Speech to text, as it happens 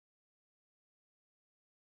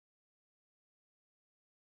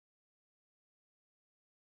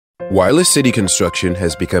Wireless city construction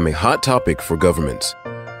has become a hot topic for governments,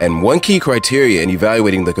 and one key criteria in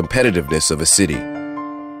evaluating the competitiveness of a city.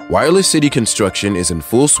 Wireless city construction is in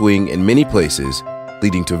full swing in many places,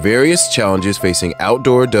 leading to various challenges facing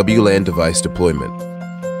outdoor WLAN device deployment.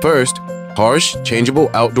 First, harsh, changeable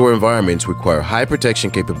outdoor environments require high protection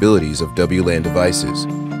capabilities of WLAN devices.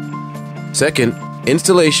 Second,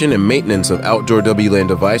 installation and maintenance of outdoor WLAN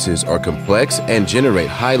devices are complex and generate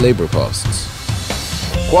high labor costs.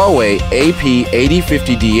 Huawei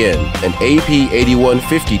AP8050DN and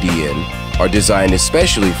AP8150DN are designed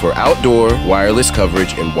especially for outdoor wireless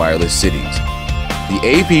coverage in wireless cities. The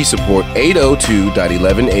AP support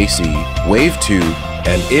 802.11ac, Wave 2,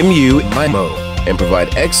 and MU-MIMO and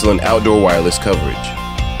provide excellent outdoor wireless coverage.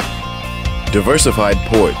 Diversified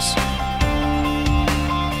ports.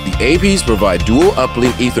 The APs provide dual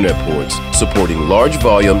uplink Ethernet ports, supporting large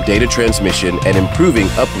volume data transmission and improving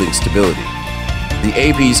uplink stability. The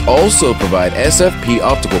APs also provide SFP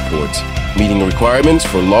optical ports, meeting requirements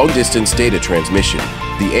for long-distance data transmission.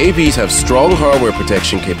 The APs have strong hardware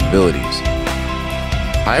protection capabilities.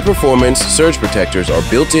 High-performance surge protectors are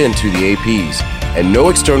built into the APs, and no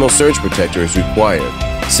external surge protector is required,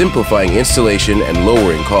 simplifying installation and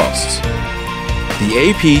lowering costs.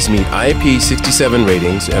 The APs meet IP67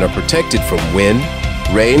 ratings and are protected from wind,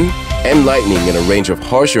 rain, and lightning in a range of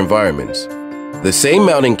harsh environments. The same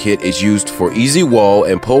mounting kit is used for easy wall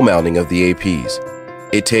and pole mounting of the APs.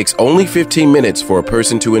 It takes only 15 minutes for a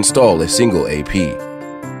person to install a single AP.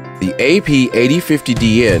 The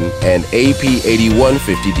AP8050DN and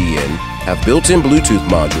AP8150DN have built-in Bluetooth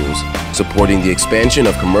modules, supporting the expansion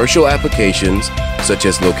of commercial applications such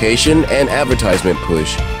as location and advertisement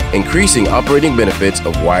push, increasing operating benefits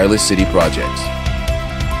of wireless city projects.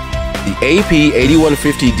 The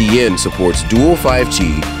AP8150DN supports dual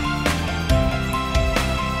 5G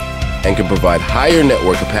and can provide higher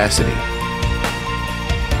network capacity.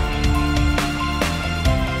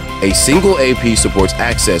 A single AP supports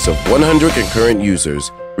access of 100 concurrent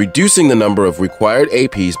users, reducing the number of required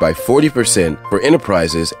APs by 40% for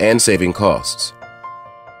enterprises and saving costs.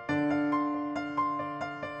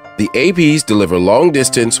 The APs deliver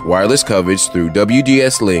long-distance wireless coverage through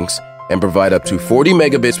WDS links and provide up to 40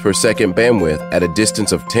 megabits per second bandwidth at a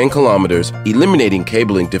distance of 10 kilometers, eliminating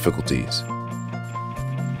cabling difficulties.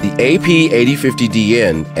 The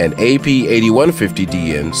AP8050DN and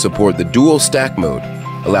AP8150DN support the dual stack mode,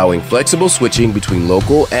 allowing flexible switching between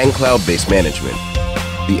local and cloud-based management.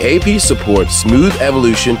 The AP supports smooth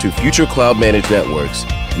evolution to future cloud-managed networks,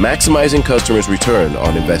 maximizing customers' return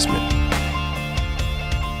on investment.